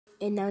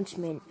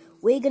announcement.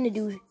 We're gonna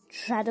do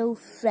Shadow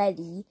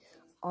Freddy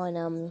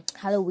on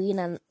Halloween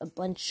and a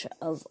bunch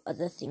of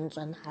other things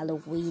on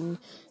Halloween.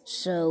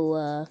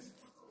 So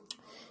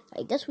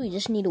I guess we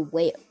just need to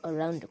wait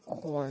around the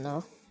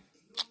corner.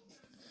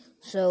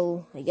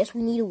 So I guess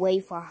we need to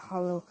wait for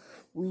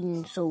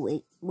Halloween. So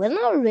we're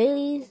not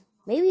really.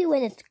 Maybe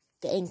when it's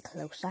getting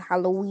close to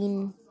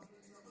Halloween.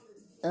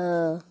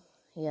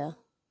 Yeah.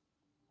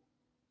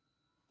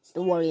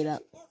 Don't worry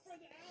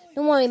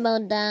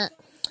about that.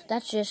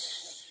 That's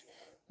just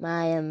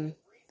my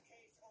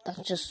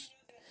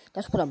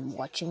that's what I'm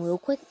watching real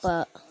quick.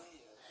 But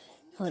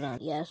hold on.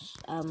 Yes,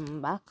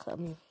 I'm back.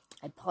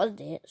 I paused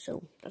it,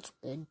 so that's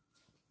good.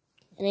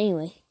 And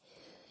anyway,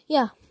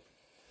 yeah.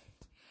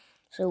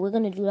 So we're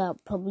gonna do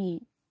that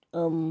probably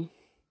around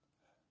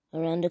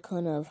the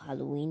corner of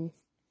Halloween,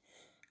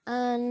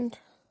 and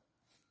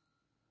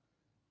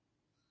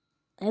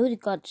I already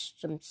got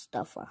some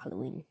stuff for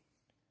Halloween.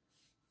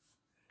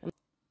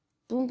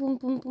 Boom boom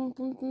boom boom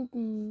boom boom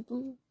boom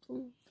boom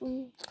boom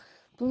boom.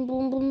 Boom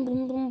boom boom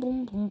boom boom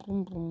boom boom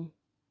boom boom.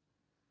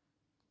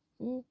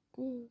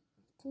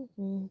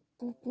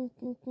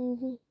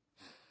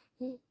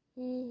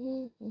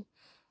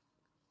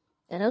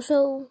 And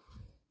also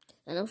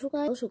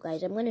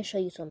guys, I'm gonna show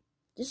you some.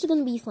 This is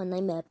gonna be for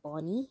Nightmare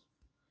Bonnie.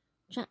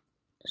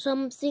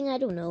 Something I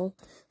don't know,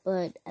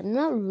 but I'm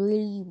not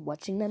really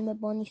watching Nightmare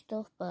Bonnie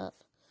stuff. But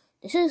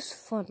this is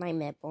for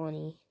Nightmare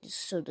Bonnie.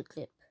 Just show the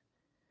clip.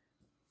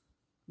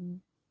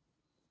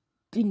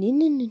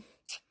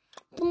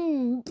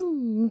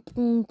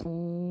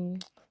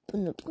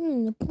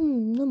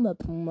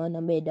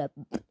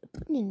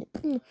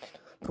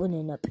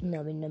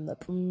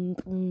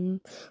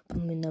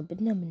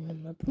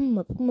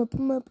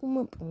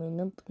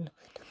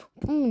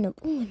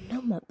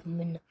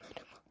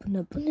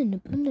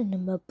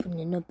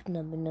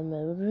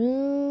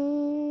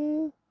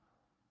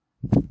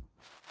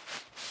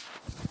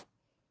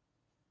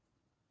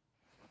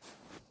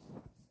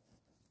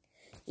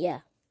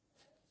 Yeah.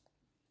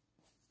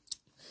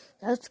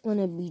 That's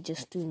gonna be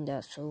just doing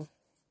that, so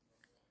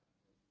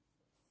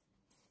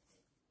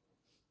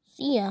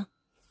see ya.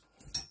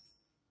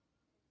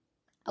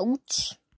 Ouch.